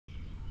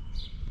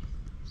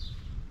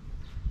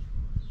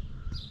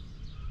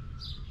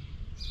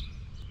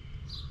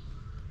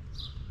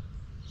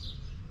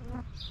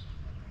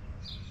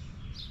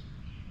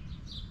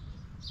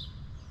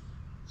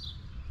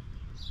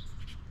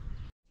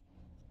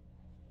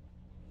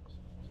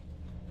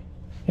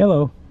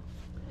Hello.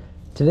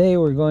 Today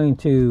we're going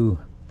to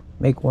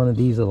make one of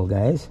these little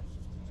guys,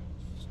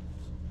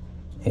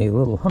 a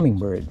little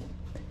hummingbird,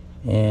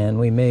 and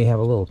we may have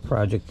a little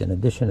project in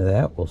addition to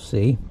that. We'll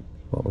see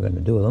what we're going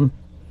to do with them.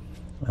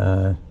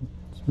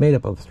 It's made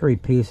up of 3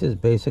 pieces,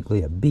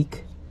 basically a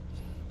beak,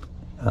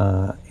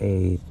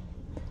 a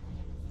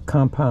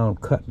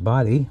compound cut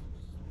body,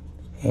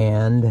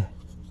 and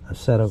a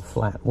set of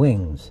flat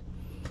wings.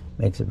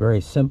 Makes it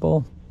very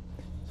simple.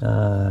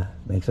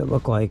 Makes it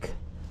look like,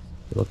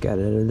 look at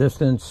it at a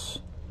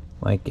distance,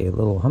 like a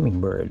little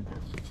hummingbird.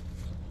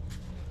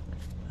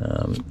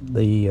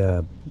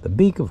 The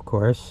beak, of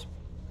course,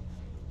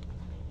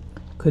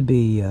 could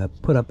be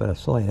put up at a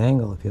slight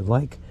angle if you'd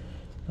like.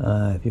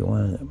 If you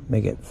want to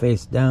make it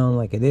face down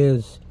like it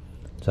is,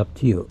 it's up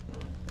to you.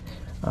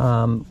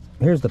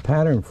 Here's the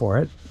pattern for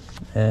it,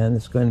 and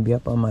it's going to be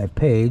up on my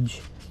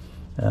page,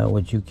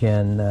 which you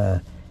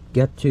can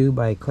get to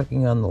by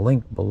clicking on the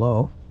link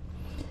below.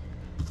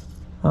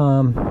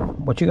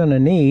 What you're going to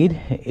need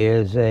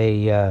is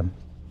a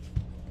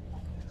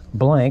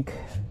blank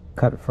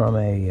cut from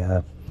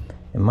a,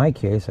 in my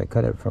case, I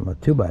cut it from a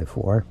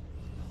 2x4.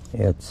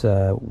 It's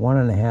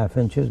 1.5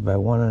 inches by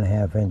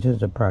 1.5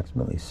 inches,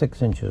 approximately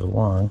 6 inches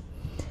long.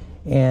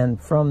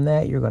 And from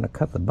that, you're going to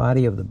cut the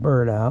body of the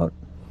bird out,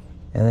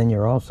 and then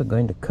you're also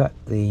going to cut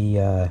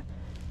the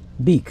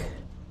beak.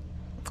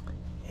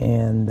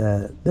 And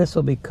this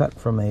will be cut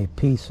from a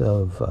piece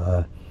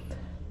of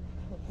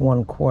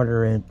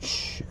 1/4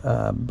 inch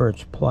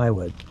birch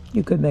plywood.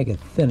 You could make it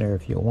thinner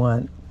if you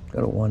want,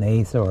 go to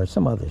 1/8 or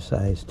some other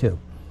size too.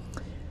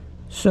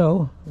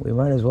 So we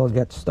might as well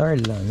get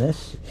started on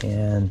this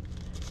and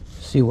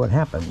see what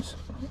happens.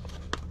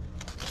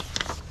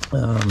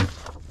 We're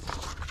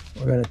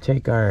going to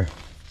take our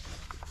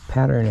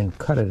pattern and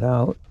cut it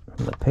out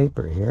from the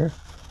paper here.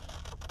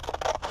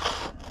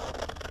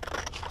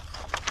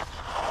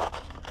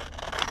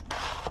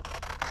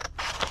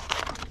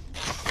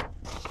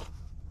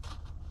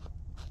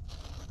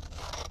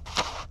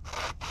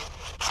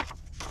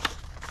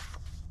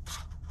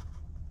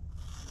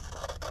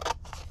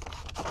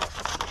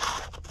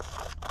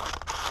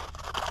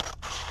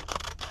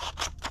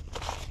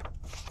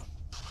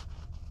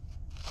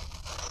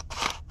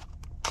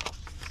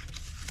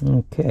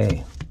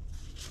 Okay,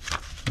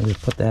 let me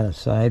put that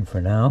aside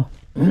for now.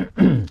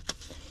 And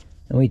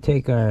we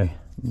take our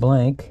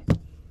blank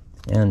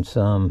and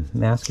some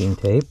masking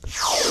tape.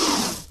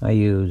 I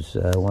use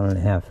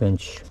 1.5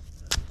 inch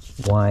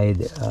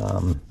wide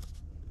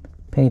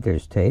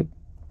painter's tape.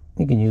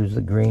 You can use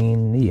the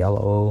green, the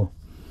yellow,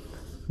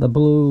 the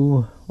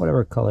blue,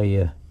 whatever color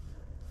you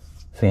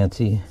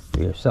fancy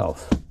for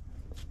yourself.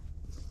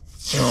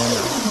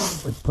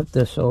 And we put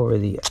this over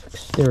the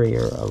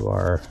exterior of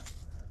our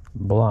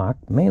block,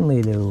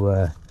 mainly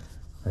to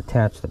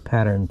attach the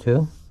pattern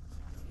to,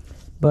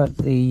 but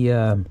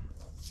the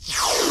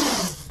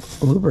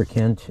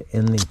lubricant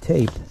in the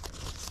tape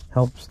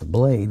helps the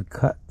blade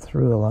cut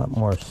through a lot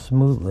more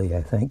smoothly,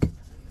 I think.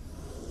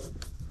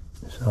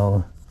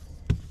 So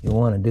you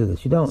want to do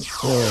this. You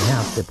don't really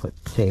have to put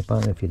tape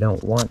on if you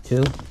don't want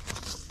to,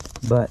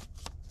 but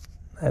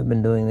I've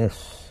been doing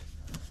this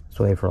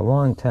way for a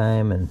long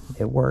time, and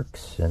it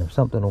works. And if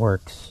something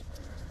works,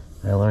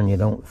 I learned you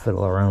don't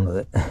fiddle around with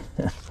it.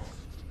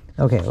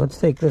 Okay, let's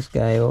take this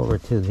guy over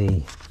to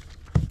the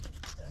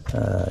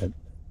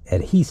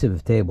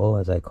adhesive table,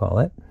 as I call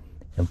it,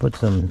 and put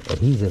some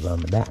adhesive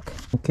on the back.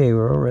 Okay,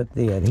 we're over at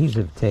the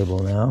adhesive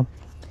table now,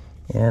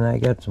 and I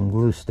got some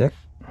glue stick,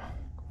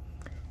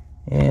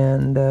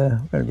 and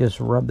I'm going to just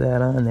rub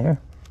that on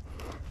there.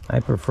 I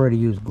prefer to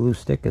use glue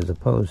stick as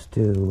opposed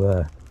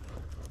to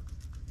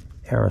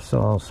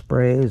aerosol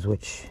sprays,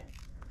 which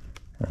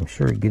I'm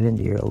sure get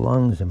into your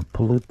lungs and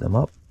pollute them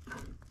up,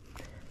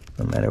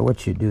 no matter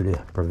what you do to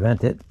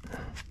prevent it.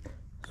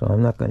 So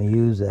I'm not going to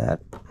use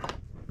that.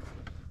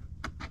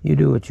 You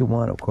do what you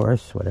want, of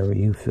course, whatever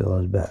you feel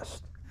is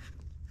best.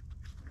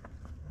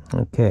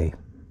 Okay.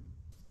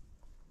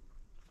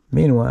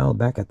 Meanwhile,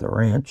 back at the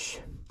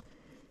ranch,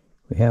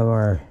 we have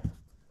our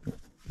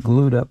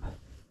glued up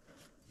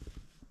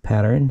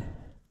pattern.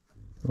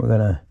 We're going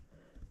to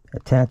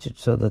attach it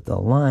so that the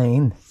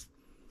line,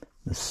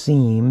 the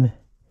seam,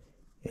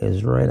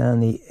 is right on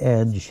the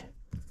edge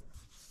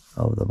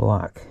of the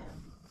block.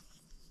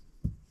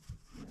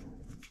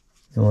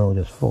 And we'll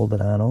just fold it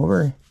on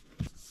over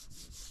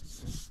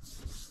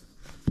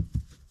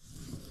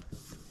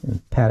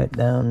and pat it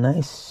down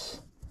nice.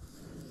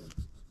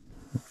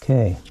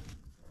 Okay.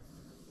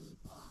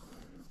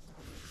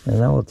 And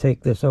now we'll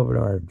take this over to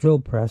our drill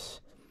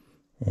press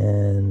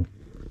and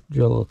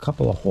drill a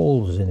couple of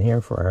holes in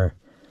here for our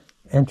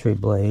entry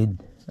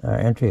blade, our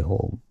entry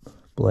hole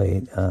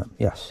blade.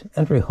 Yes,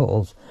 entry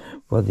holes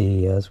for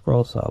the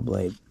scroll saw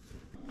blade.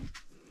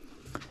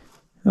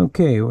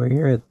 Okay, we're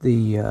here at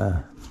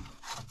the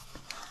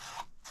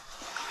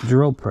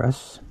drill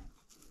press,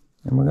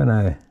 and we're going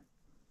to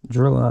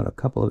drill out a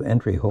couple of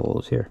entry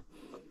holes here.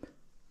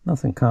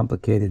 Nothing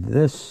complicated to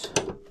this.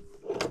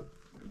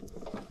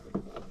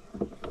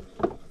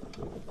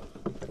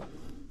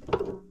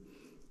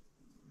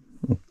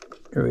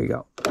 Here we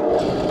go.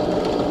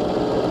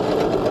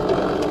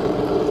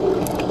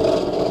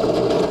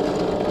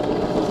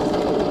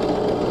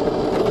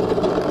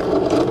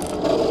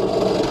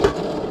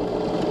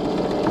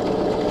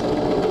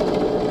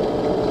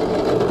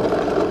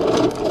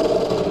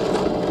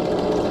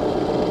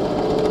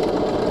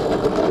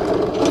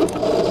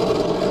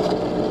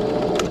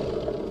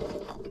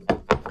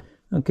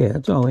 Okay,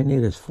 that's all we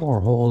need is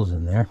 4 holes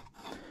in there.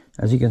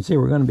 As you can see,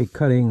 we're going to be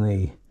cutting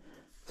the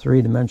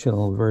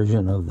 3-dimensional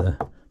version of the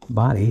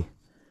body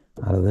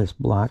out of this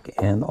block,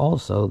 and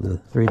also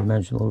the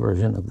 3-dimensional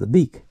version of the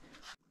beak.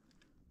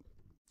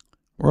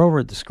 We're over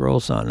at the scroll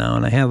saw now,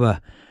 and I have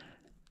a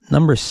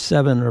number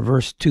 7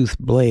 reverse tooth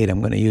blade I'm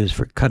going to use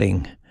for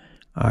cutting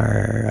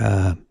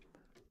our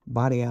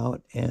body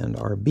out and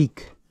our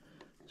beak.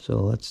 So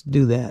let's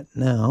do that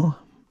now.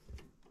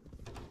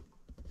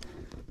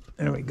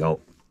 There we go.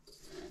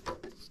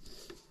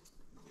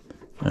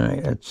 All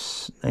right,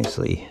 that's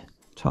nicely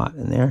taut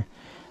in there.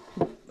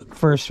 But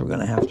first, we're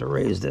going to have to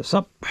raise this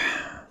up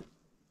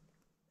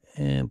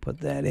and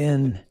put that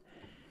in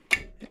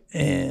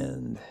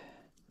and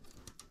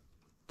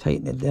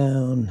tighten it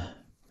down.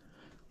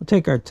 We'll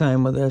take our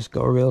time with this,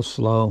 go real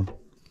slow.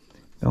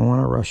 Don't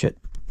want to rush it.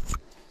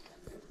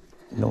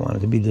 Don't want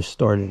it to be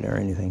distorted or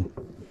anything.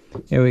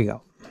 Here we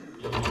go.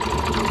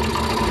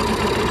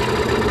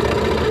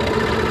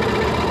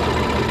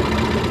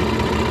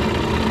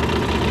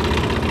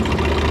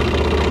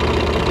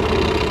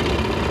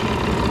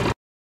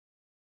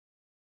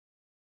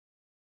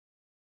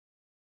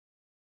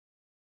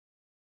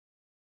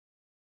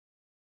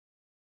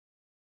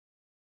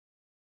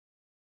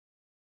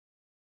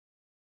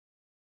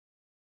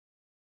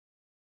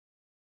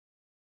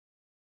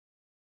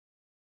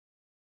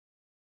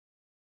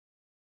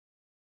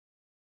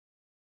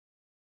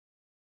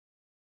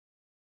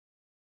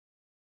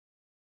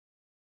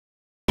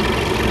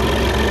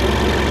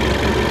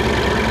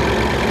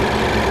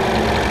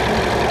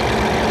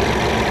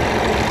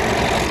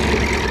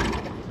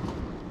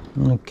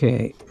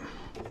 Okay,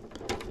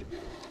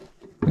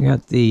 we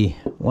got the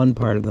one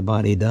part of the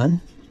body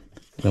done.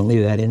 I'm going to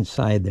leave that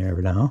inside there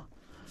for now.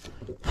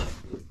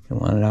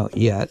 Don't want it out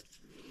yet.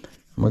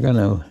 We're going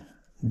to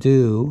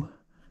do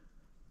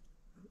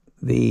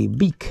the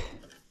beak.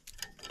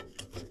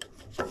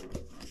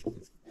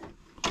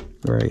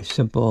 Very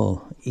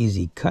simple,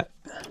 easy cut.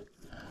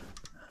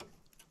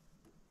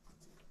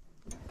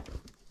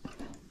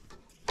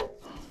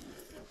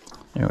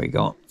 There we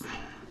go.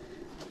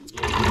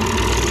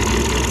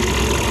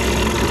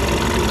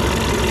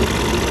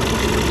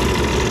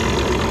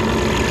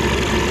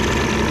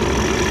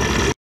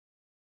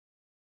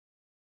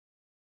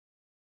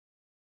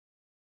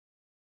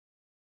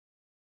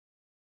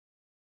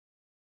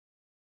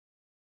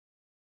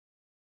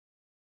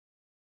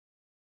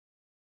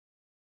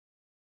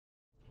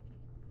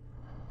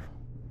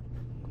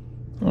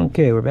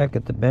 Okay, we're back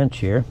at the bench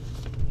here,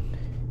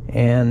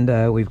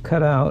 and we've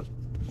cut out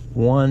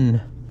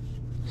one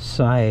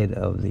side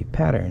of the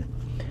pattern.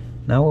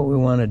 Now what we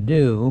want to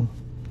do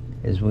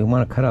is we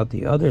want to cut out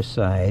the other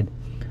side,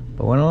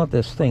 but we don't want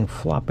this thing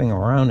flopping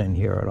around in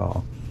here at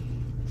all.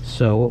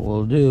 So what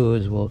we'll do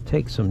is we'll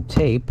take some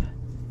tape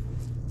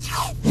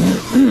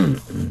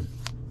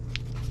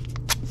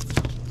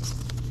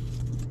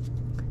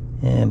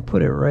and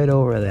put it right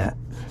over that.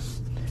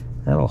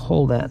 That'll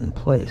hold that in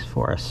place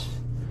for us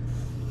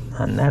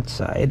on that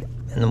side,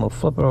 and then we'll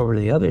flip it over to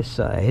the other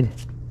side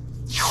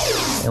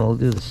and we'll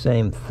do the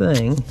same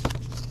thing,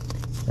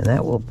 and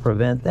that will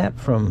prevent that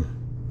from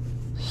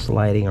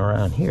sliding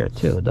around here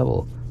too.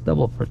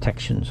 Double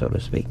protection, so to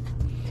speak.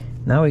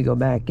 Now we go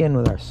back in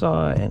with our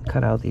saw and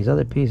cut out these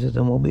other pieces,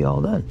 and we'll be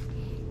all done.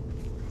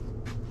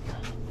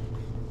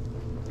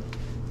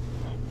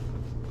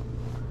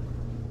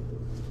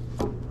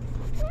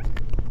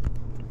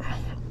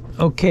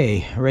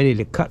 Okay, ready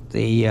to cut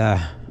the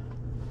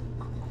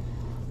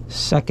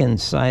second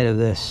side of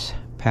this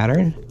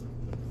pattern.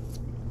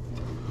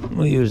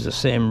 We'll use the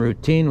same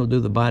routine. We'll do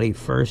the body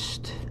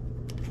first,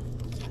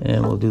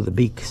 and we'll do the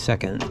beak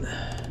second.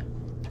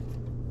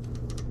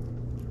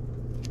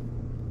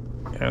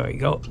 There we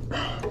go.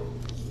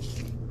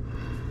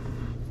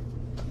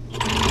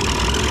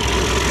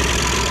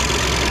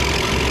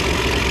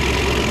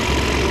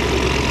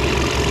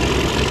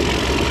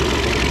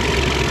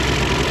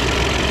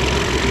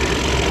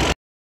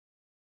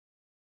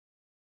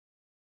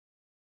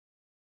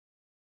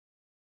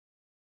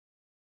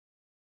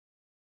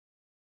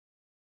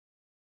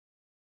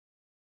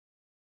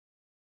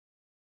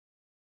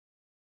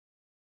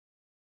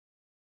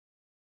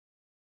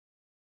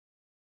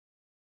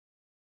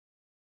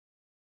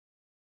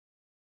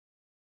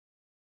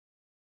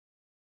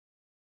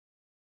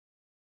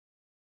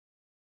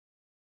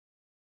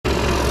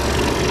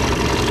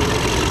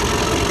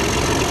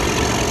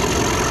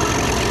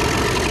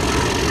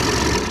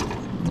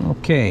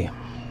 Okay,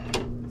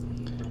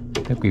 I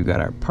think we've got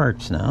our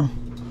parts now.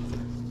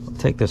 We'll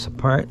take this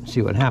apart and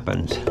see what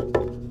happens.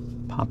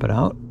 Pop it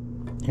out.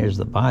 Here's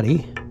the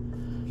body.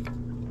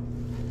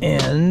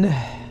 And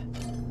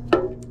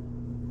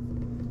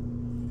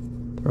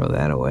Throw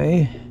that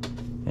away.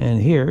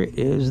 And here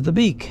is the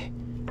beak.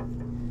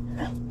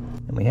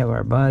 And we have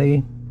our body,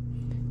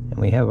 and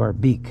we have our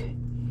beak.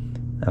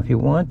 Now, if you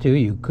want to,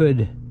 you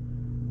could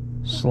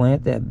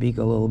slant that beak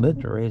a little bit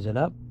to raise it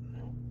up,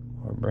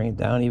 or bring it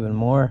down even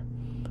more,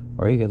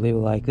 or you could leave it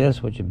like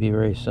this, which would be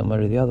very similar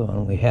to the other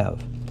one we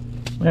have.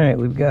 All right,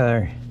 we've got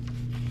our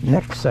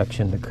neck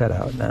section to cut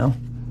out now,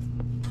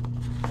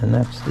 and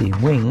that's the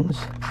wings.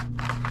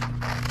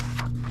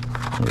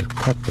 We've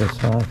cut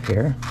this off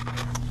here.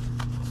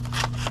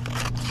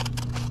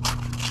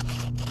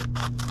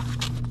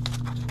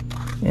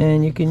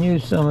 And you can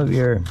use some of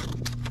your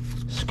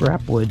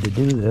scrap wood to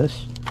do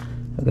this.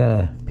 I've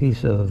got a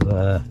piece of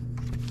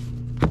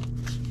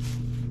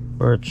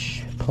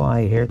birch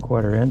ply here,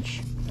 1/4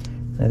 inch.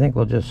 I think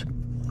we'll just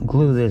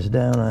glue this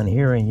down on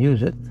here and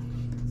use it.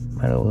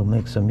 Might as well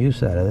make some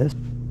use out of this.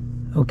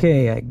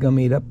 Okay, I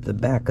gummied up the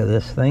back of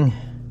this thing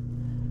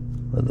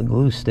with a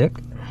glue stick.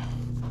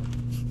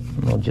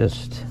 And we'll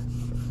just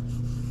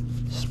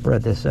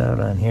spread this out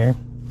on here.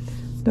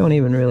 Don't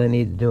even really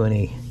need to do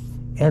any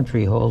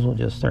entry holes. We'll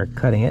just start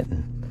cutting it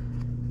and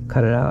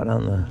cut it out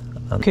on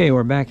the... Okay,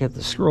 we're back at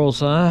the scroll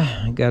saw.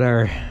 Got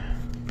our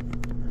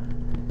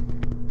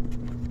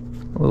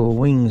little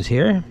wings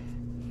here,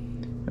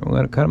 and we're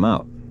going to cut them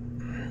out.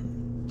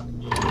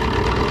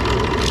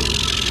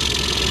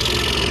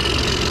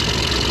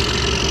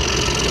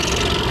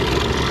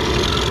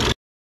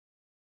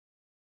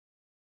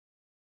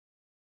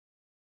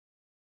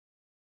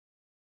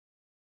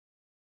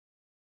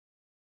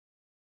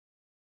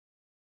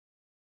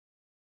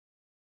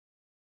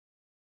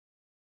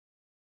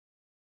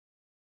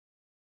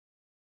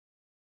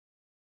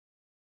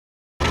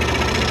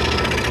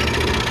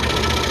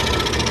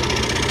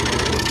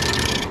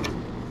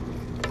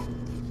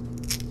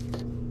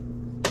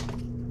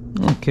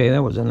 Okay,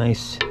 that was a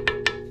nice,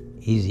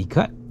 easy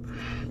cut.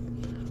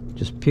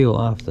 Just peel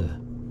off the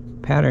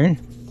pattern.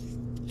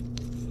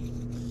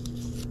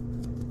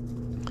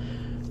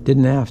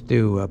 Didn't have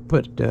to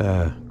put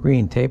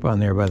green tape on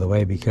there, by the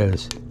way,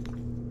 because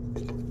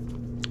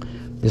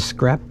this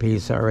scrap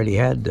piece already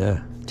had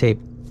tape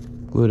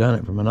glued on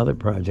it from another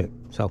project.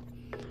 So,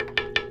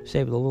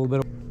 saved a little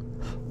bit.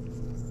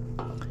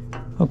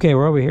 Okay,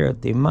 we're over here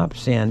at the mop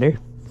sander.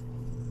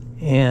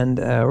 And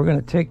we're going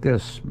to take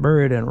this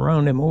bird and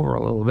round him over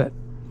a little bit.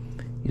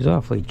 He's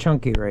awfully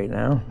chunky right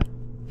now.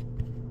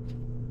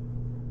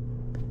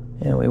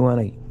 And we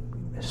want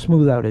to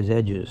smooth out his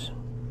edges.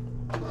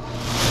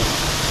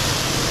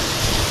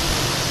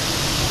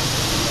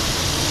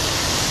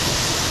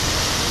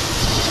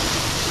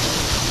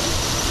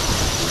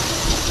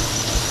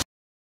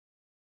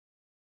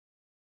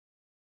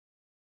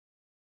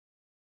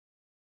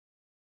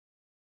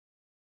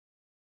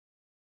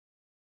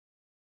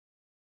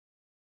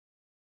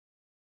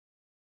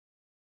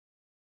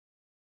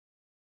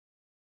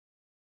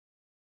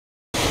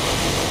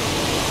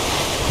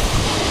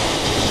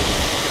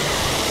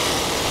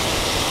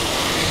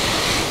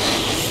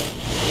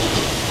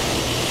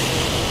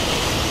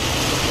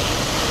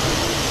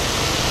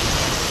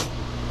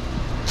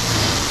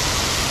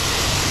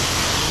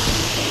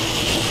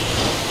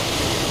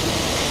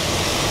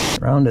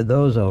 Rounded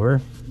those over.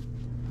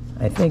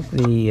 I think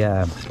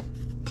the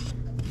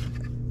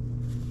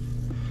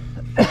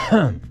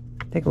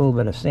take a little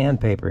bit of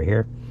sandpaper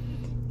here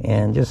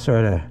and just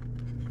sort of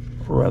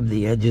rub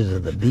the edges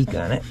of the beak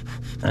on it,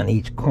 on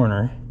each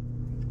corner.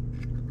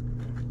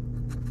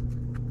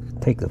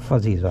 Take the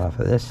fuzzies off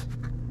of this.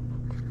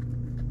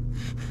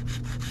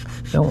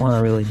 Don't want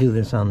to really do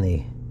this on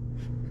the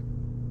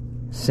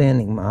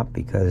sanding mop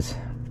because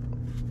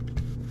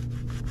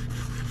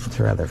it's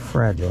rather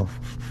fragile.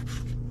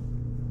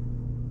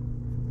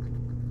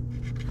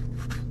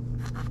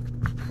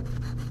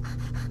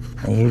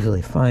 I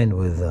usually find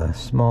with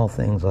small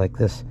things like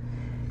this,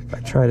 if I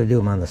try to do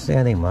them on the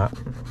sanding mop,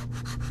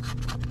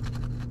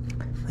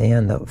 they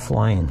end up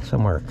flying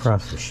somewhere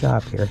across the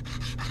shop here,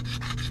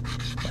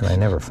 and I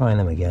never find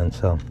them again,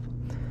 so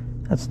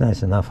that's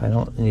nice enough. I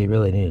don't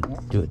really need to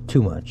do it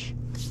too much.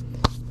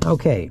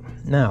 Okay,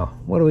 now,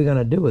 what are we going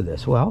to do with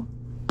this? Well,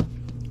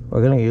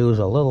 we're going to use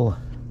a little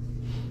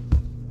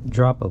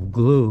drop of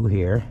glue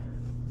here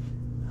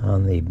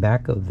on the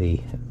back of the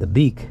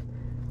beak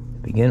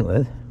to begin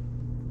with.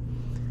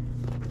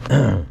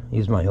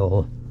 Use my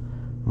old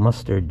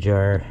mustard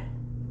jar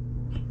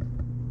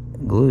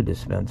glue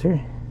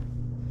dispenser.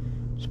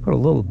 Just put a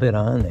little bit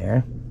on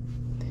there,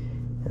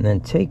 and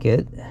then take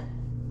it,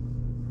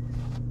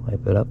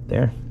 wipe it up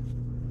there,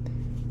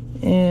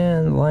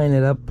 and line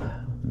it up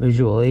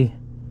visually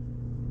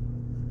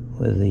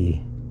with the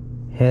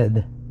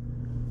head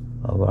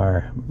of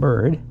our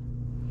bird,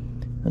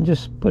 and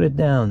just put it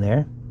down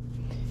there.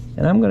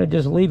 And I'm going to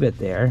just leave it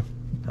there.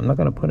 I'm not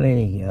going to put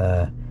any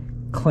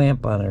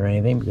clamp on it or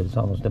anything because it's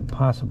almost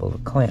impossible to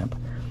clamp,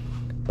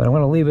 but I'm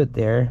going to leave it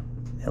there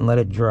and let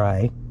it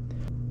dry,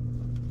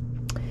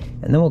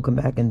 and then we'll come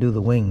back and do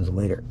the wings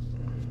later.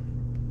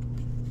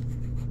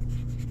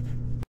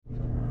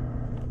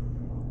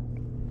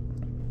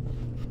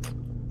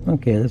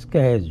 Okay, this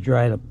guy has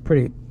dried up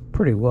pretty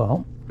pretty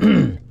well.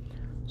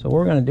 So what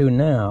we're going to do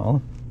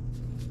now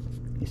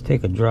is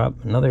take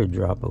another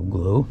drop of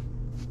glue,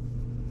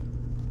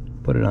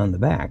 put it on the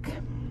back.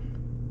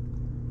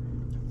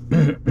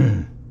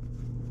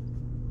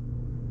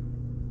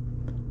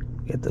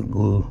 Get the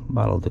glue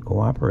bottle to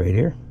cooperate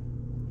here.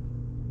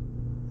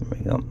 There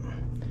we go.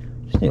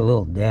 Just need a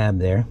little dab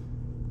there.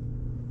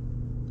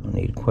 Don't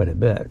need quite a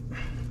bit.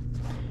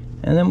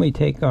 And then we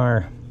take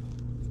our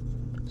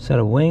set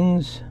of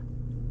wings,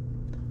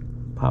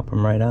 pop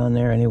them right on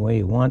there any way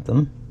you want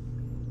them.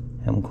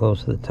 Have them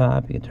close to the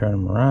top. You can turn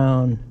them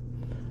around,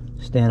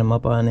 stand them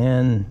up on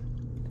end,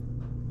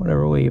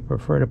 whatever way you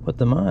prefer to put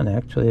them on.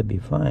 Actually, it'd be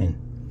fine.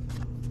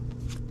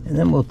 And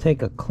then we'll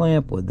take a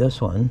clamp with this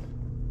one,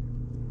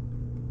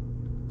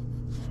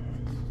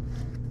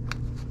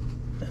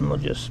 and we'll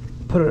just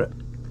put a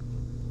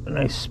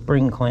nice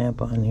spring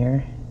clamp on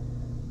here.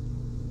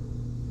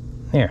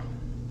 There.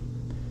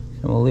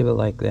 And we'll leave it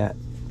like that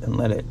and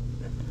let it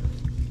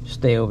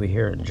stay over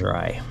here and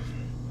dry.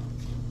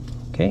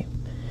 Okay.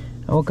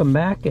 And we'll come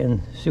back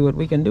and see what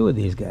we can do with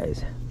these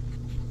guys.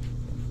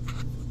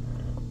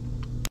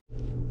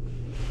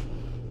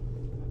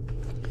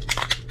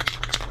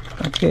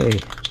 Okay.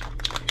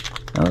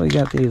 Now that we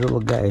got these little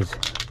guys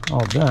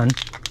all done,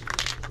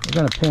 we're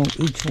going to paint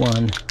each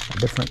one a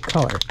different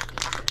color.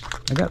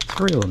 I got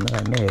 3 of them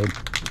that I made.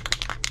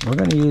 We're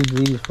going to use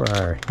these for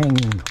our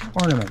hanging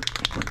ornament.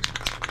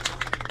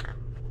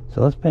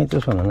 So let's paint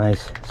this one a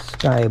nice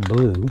sky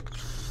blue.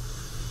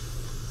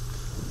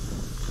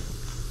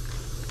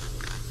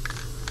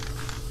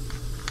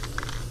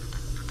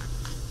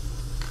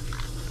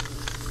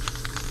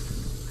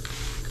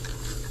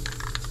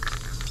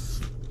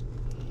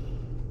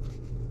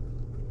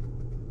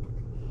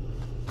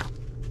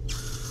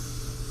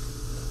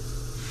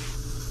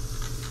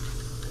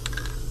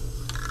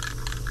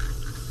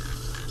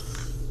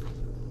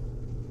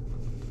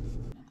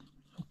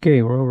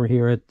 Okay, we're over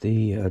here at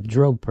the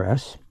drill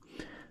press.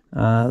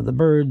 The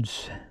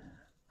birds,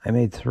 I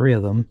made 3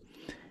 of them,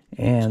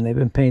 and they've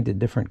been painted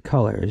different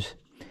colors,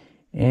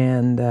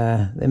 and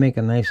they make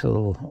a nice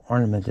little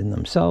ornament in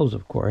themselves,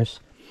 of course.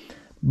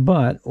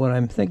 But what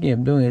I'm thinking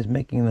of doing is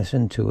making this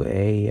into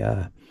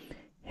a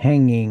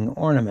hanging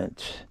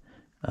ornament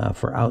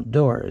for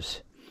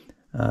outdoors.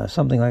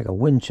 Something like a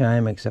wind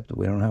chime, except that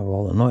we don't have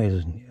all the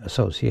noise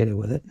associated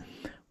with it.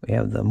 We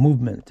have the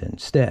movement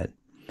instead.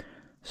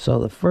 So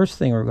the first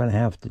thing we're going to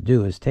have to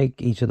do is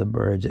take each of the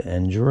birds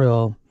and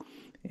drill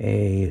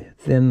a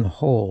thin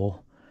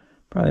hole,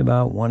 probably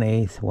about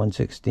 1/8,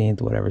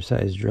 1/16, whatever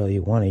size drill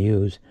you want to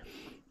use,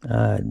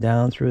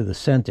 down through the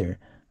center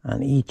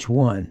on each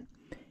one.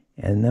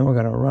 And then we're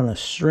going to run a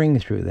string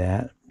through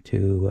that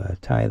to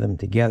tie them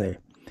together.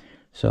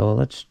 So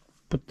let's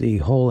put the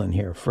hole in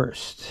here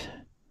first.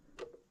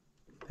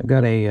 I've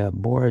got a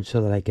board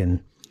so that I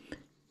can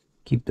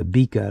keep the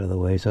beak out of the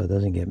way so it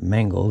doesn't get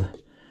mangled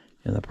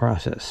in the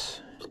process.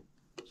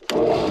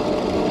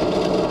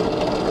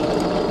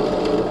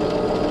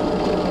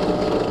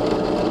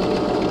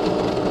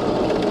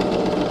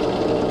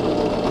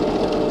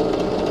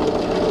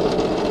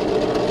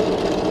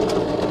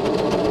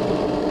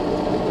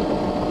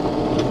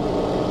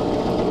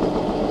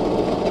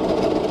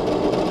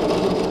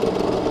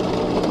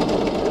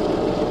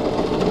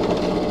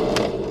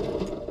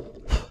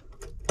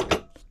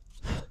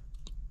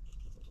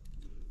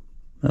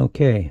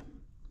 Okay,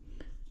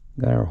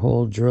 got our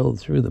hole drilled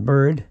through the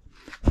bird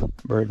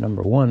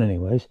number 1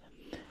 anyways,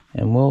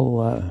 and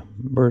we'll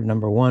bird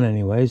number 1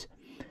 anyways,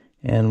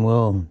 and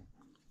we'll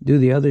do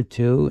the other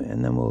 2,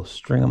 and then we'll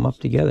string them up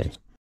together.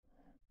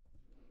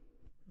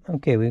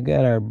 Okay, we've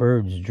got our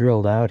birds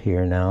drilled out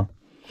here now,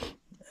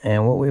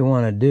 and what we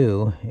want to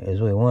do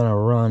is we want to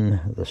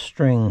run the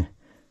string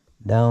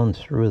down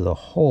through the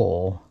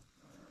hole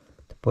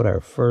to put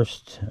our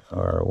first,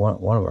 or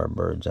one of our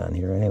birds on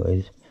here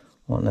anyways.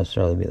 Won't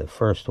necessarily be the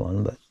first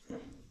one, but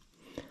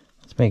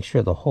let's make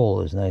sure the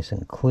hole is nice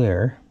and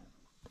clear.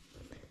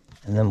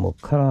 And then we'll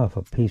cut off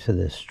a piece of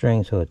this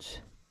string so it's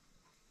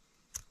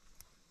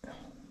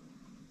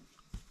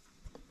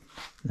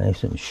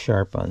nice and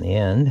sharp on the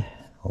end,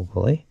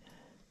 hopefully.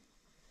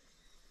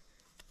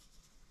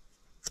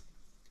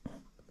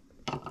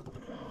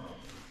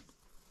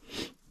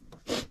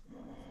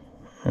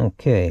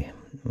 Okay,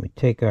 we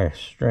take our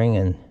string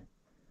and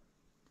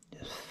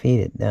just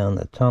feed it down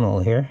the tunnel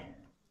here.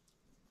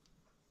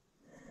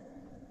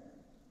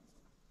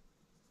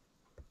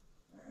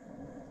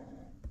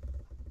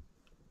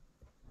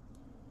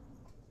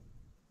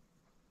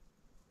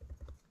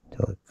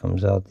 Till it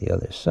comes out the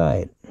other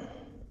side.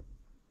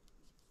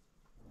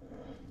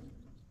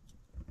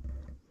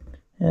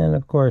 And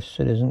of course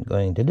it isn't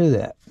going to do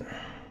that.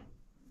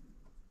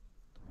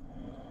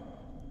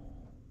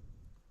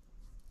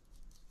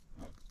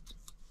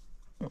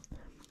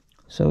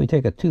 So we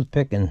take a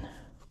toothpick and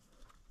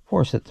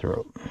force it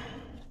through.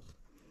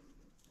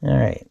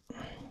 Alright.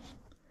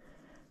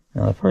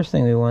 Now the first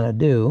thing we want to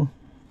do,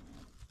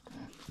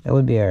 that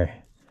would be it's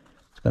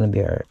going to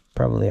be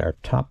probably our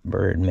top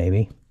bird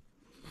maybe.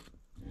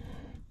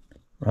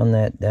 Run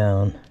that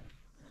down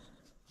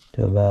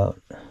to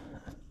about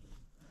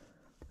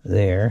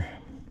there.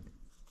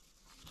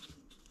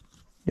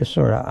 Just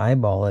sort of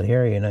eyeball it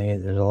here. You know,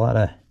 there's a lot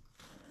of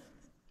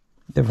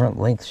different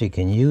lengths you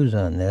can use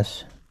on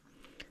this,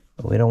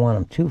 but we don't want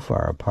them too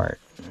far apart.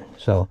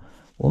 So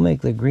we'll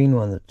make the green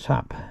one the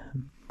top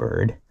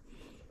bird,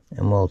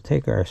 and we'll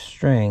take our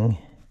string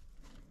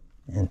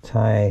and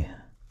tie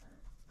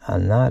a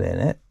knot in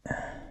it,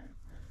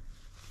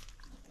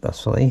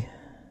 thusly.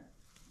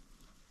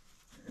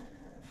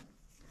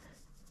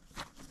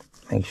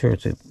 Make sure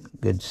it's a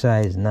good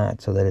size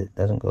knot so that it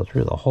doesn't go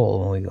through the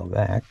hole when we go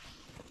back.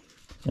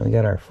 And we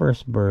got our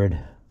first bird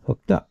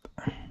hooked up.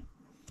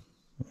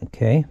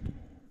 Okay.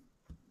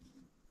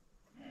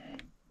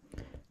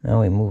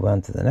 Now we move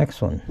on to the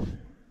next one.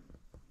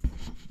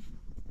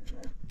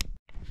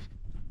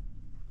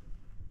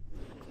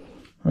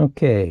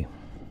 Okay.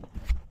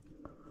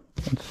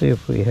 Let's see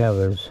if we have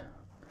as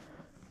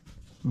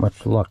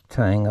much luck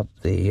tying up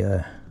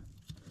the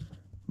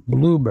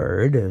blue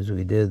bird as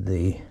we did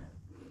the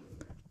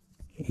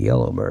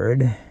yellow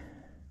bird.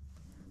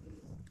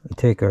 We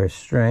take our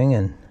string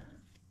and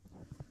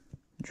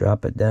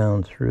drop it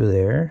down through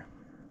there.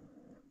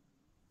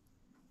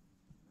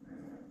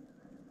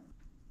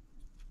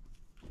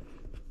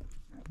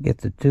 Get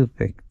the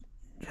toothpick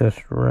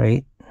just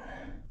right.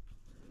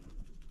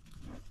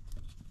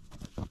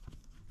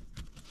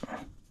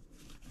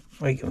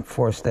 We can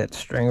force that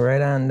string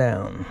right on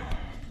down.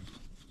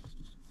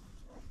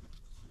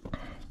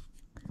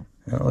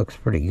 That looks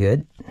pretty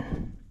good.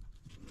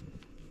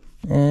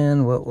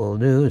 And what we'll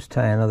do is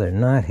tie another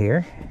knot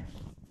here.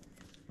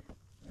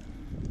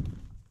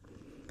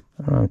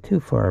 I don't want them too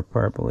far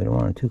apart, but we don't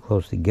want them too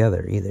close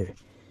together either.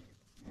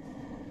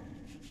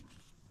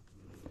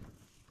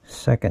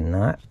 Second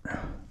knot.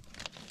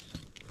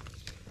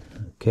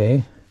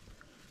 Okay,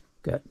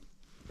 got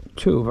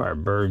two of our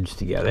birds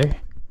together.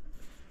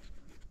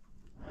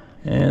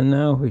 And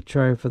now we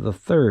try for the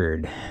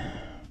third.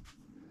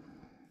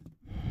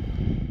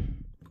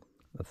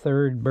 The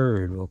third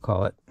bird, we'll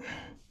call it.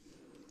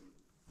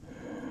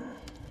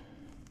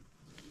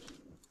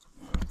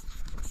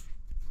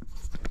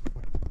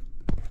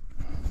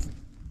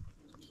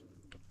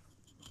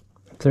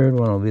 The third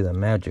one will be the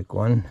magic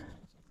one.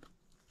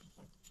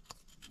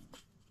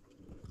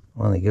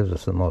 One that gives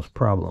us the most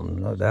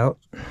problems, no doubt.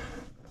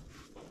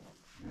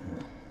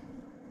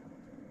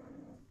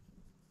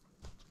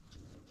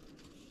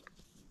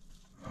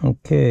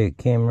 Okay,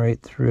 came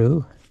right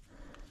through.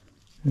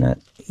 Not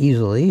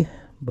easily,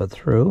 but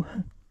through.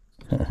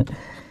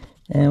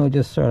 And we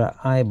just sort of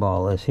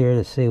eyeball this here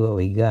to see what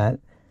we got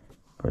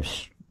for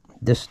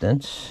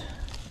distance.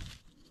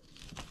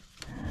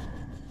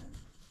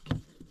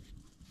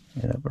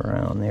 Get up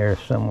around there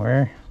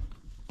somewhere.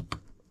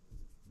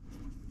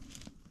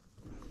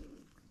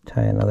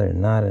 Tie another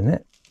knot in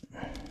it.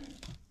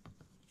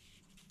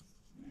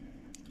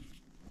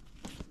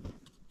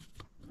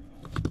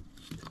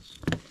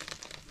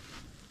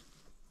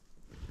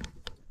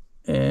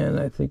 And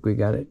I think we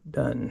got it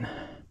done.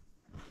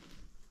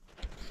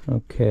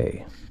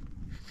 Okay.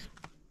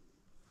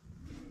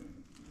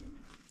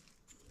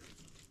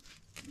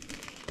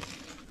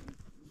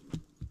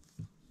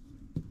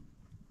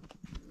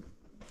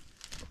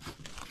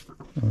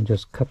 I'll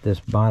just cut this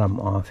bottom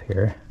off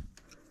here,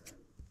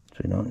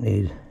 so we don't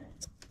need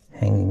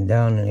hanging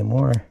down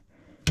anymore,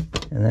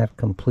 and that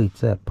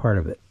completes that part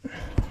of it.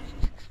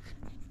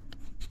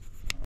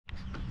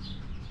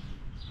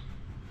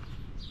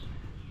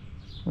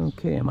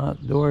 Okay, I'm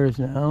outdoors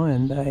now,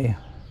 and I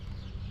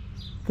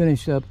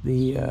finished up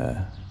the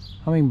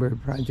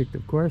hummingbird project,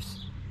 of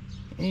course,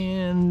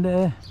 and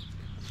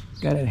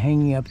got it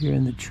hanging up here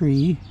in the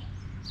tree.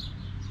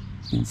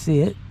 You can see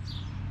it.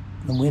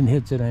 The wind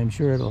hits it, I'm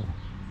sure it'll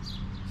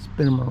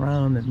spin them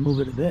around and move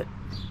it a bit,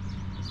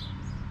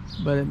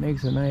 but it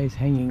makes a nice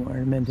hanging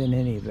ornament in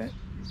any event.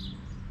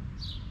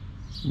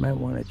 You might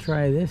want to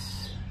try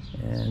this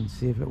and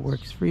see if it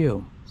works for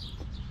you.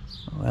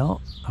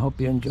 Well, I hope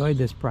you enjoyed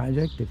this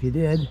project. If you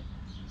did,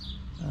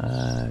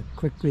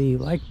 click the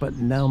like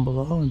button down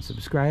below and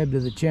subscribe to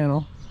the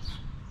channel,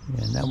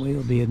 and that way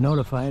you'll be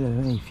notified of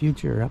any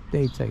future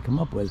updates I come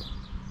up with.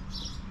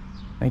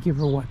 Thank you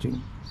for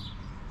watching.